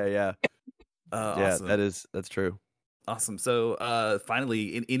 Yeah. Awesome. That's true. Awesome. So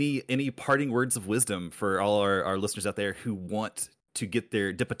finally, any parting words of wisdom for all our listeners out there who want to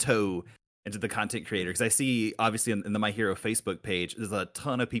dip a toe into the content creator? Because I see obviously in the My Hero Facebook page, there's a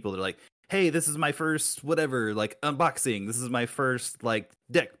ton of people that are like, hey, this is my first whatever, like unboxing. This is my first like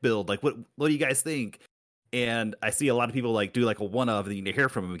deck build. Like what do you guys think? And I see a lot of people like do like a one of, and you hear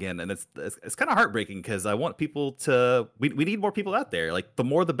from them again, and it's kind of heartbreaking because I want people to. We need more people out there. Like the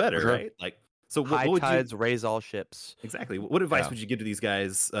more the better, right? Like so. High what would tides you, raise all ships. Exactly. What advice would you give to these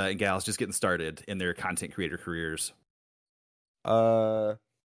guys and gals just getting started in their content creator careers? Man,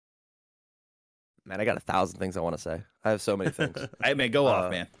 I got 1,000 things I want to say. I have so many things. Hey, man, go off,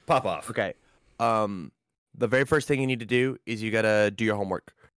 man. Pop off. Okay. The very first thing you need to do is you gotta do your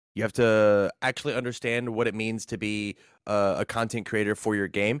homework. You have to actually understand what it means to be a content creator for your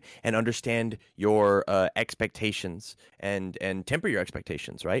game and understand your expectations and temper your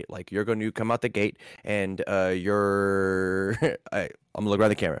expectations, right? Like you're going to come out the gate and I'm going to look around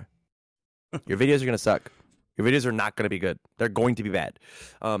the camera. Your videos are going to suck. Your videos are not going to be good. They're going to be bad.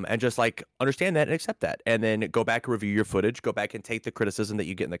 And just like understand that and accept that. And then go back and review your footage. Go back and take the criticism that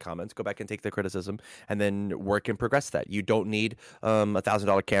you get in the comments. Go back and take the criticism and then work and progress that. You don't need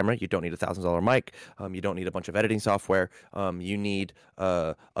 $1,000 camera. You don't need $1,000 mic. You don't need a bunch of editing software. You need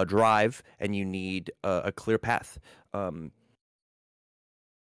a drive and you need a clear path.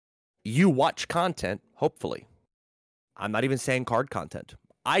 You watch content, hopefully. I'm not even saying card content.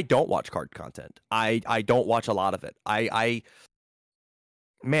 I don't watch card content. I don't watch a lot of it.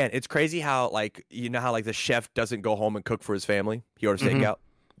 Man, it's crazy how like how like the chef doesn't go home and cook for his family. He orders takeout.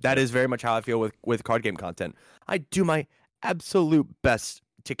 That is very much how I feel with card game content. I do my absolute best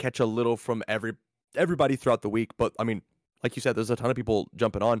to catch a little from everybody throughout the week. But I mean, like you said, there's a ton of people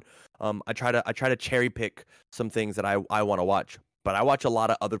jumping on. I try to cherry pick some things that I want to watch, but I watch a lot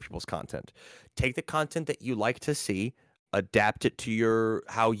of other people's content. Take the content that you like to see, adapt it to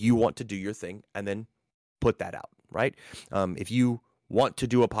how you want to do your thing, and then put that out, right? If you want to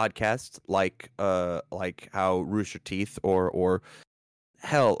do a podcast like how Rooster Teeth or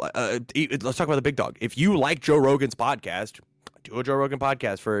hell, let's talk about the big dog. If you like Joe Rogan's podcast, do a Joe Rogan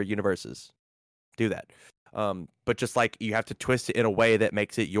podcast for Universes. Do that. But just like you have to twist it in a way that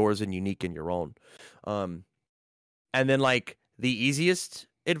makes it yours and unique and your own. And then like the easiest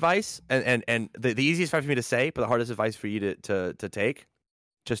advice and the easiest part for me to say, but the hardest advice for you to take,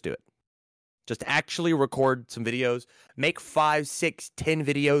 just do it. Just actually record some videos. Make 5, 6, 10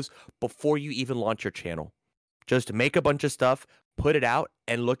 videos before you even launch your channel. Just make a bunch of stuff, put it out,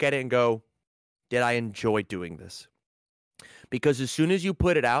 and look at it and go, did I enjoy doing this? Because as soon as you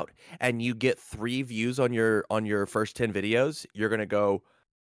put it out and you get 3 views on your first 10 videos, you're gonna go,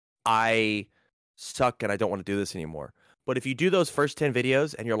 I suck and I don't want to do this anymore. But if you do those first 10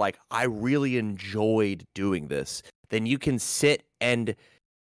 videos and you're like, I really enjoyed doing this, then you can sit and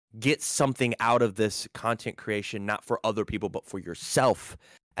get something out of this content creation, not for other people, but for yourself.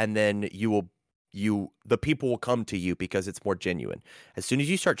 And then the people will come to you because it's more genuine. As soon as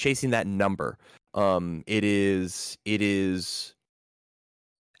you start chasing that number, it is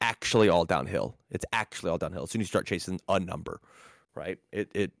actually all downhill. It's actually all downhill. As soon as you start chasing a number, right?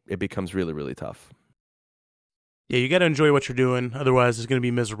 It becomes really, really tough. Yeah, you got to enjoy what you're doing. Otherwise, it's going to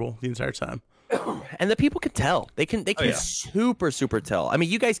be miserable the entire time. And the people can tell. They can super, super tell. I mean,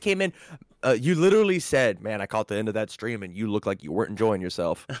 you guys came in. You literally said, man, I caught the end of that stream and you look like you weren't enjoying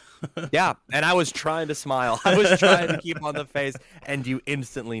yourself. Yeah, and I was trying to smile. I was trying to keep on the face, and you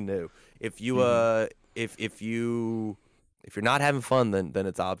instantly knew. If you if you're not having fun, then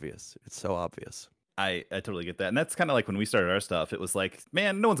it's obvious. It's so obvious. I totally get that. And that's kind of like when we started our stuff. It was like,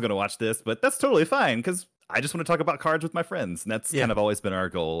 man, no one's going to watch this, but that's totally fine because I just want to talk about cards with my friends. And that's kind of always been our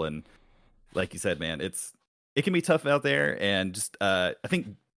goal. And like you said, man, it's it can be tough out there, and just I think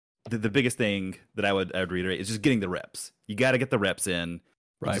the biggest thing that I would reiterate is just getting the reps. You got to get the reps in.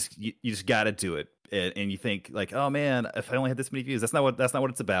 Right. You just got to do it. And you think like, oh man, if I only had this many views, that's not what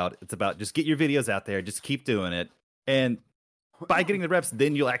it's about. It's about just get your videos out there, just keep doing it, and by getting the reps,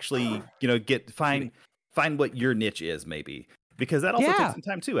 then you'll actually find what your niche is, maybe, because that also takes some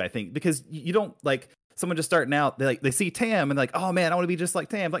time too. I think because you don't like someone just starting out, they see Tam and like, oh man, I want to be just like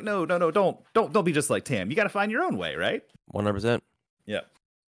Tam. Like no, don't be just like Tam. You got to find your own way, right? 100%.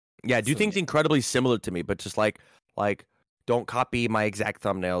 Yeah, do things incredibly similar to me, but just like don't copy my exact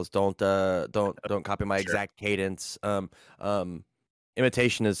thumbnails. Don't copy my exact cadence.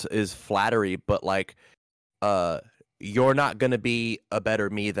 Imitation is flattery, but like you're not gonna be a better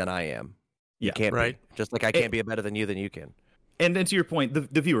me than I am. You can't be. Just like I can't be a better than you can. And then to your point,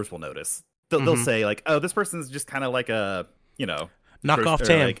 the viewers will notice. They'll say like, oh, this person's just kind of like a knock off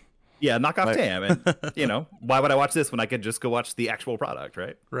Tam. Like, yeah, knock off Tam, and why would I watch this when I could just go watch the actual product,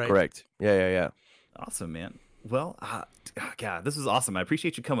 right? Right. Correct. Yeah. Awesome, man. Well, God, this is awesome. I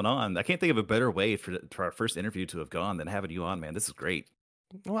appreciate you coming on. I can't think of a better way for our first interview to have gone than having you on, man. This is great.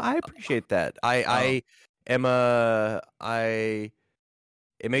 Well, I appreciate that. I am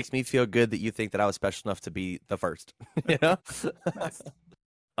it makes me feel good that you think that I was special enough to be the first. Nice.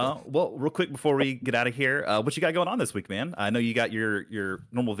 Well, real quick before we get out of here, what you got going on this week, man? I know you got your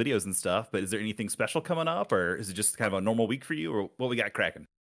normal videos and stuff, but is there anything special coming up, or is it just kind of a normal week for you, or what we got cracking?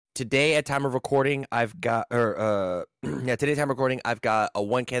 Today at time of recording, I've got today's time of recording, I've got a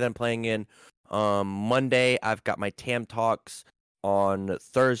 1K that I'm playing in. Monday, I've got my Tam Talks. On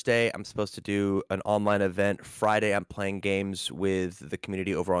Thursday, I'm supposed to do an online event. Friday, I'm playing games with the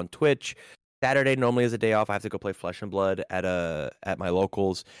community over on Twitch. Saturday normally is a day off. I have to go play Flesh and Blood at my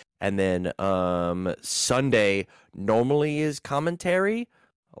locals. And then Sunday normally is commentary,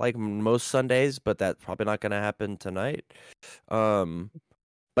 like most Sundays, but that's probably not going to happen tonight.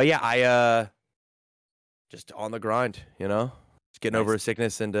 But yeah, I just on the grind, just getting over a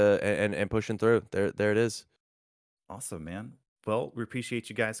sickness and pushing through. There it is. Awesome, man. Well, we appreciate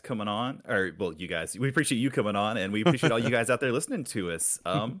you guys coming on, we appreciate you coming on, and we appreciate all you guys out there listening to us.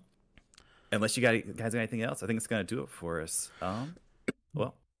 Unless you guys got anything else, I think it's going to do it for us.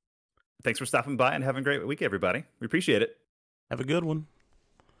 Well, thanks for stopping by and having a great week, everybody. We appreciate it. Have a good one.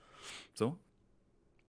 So.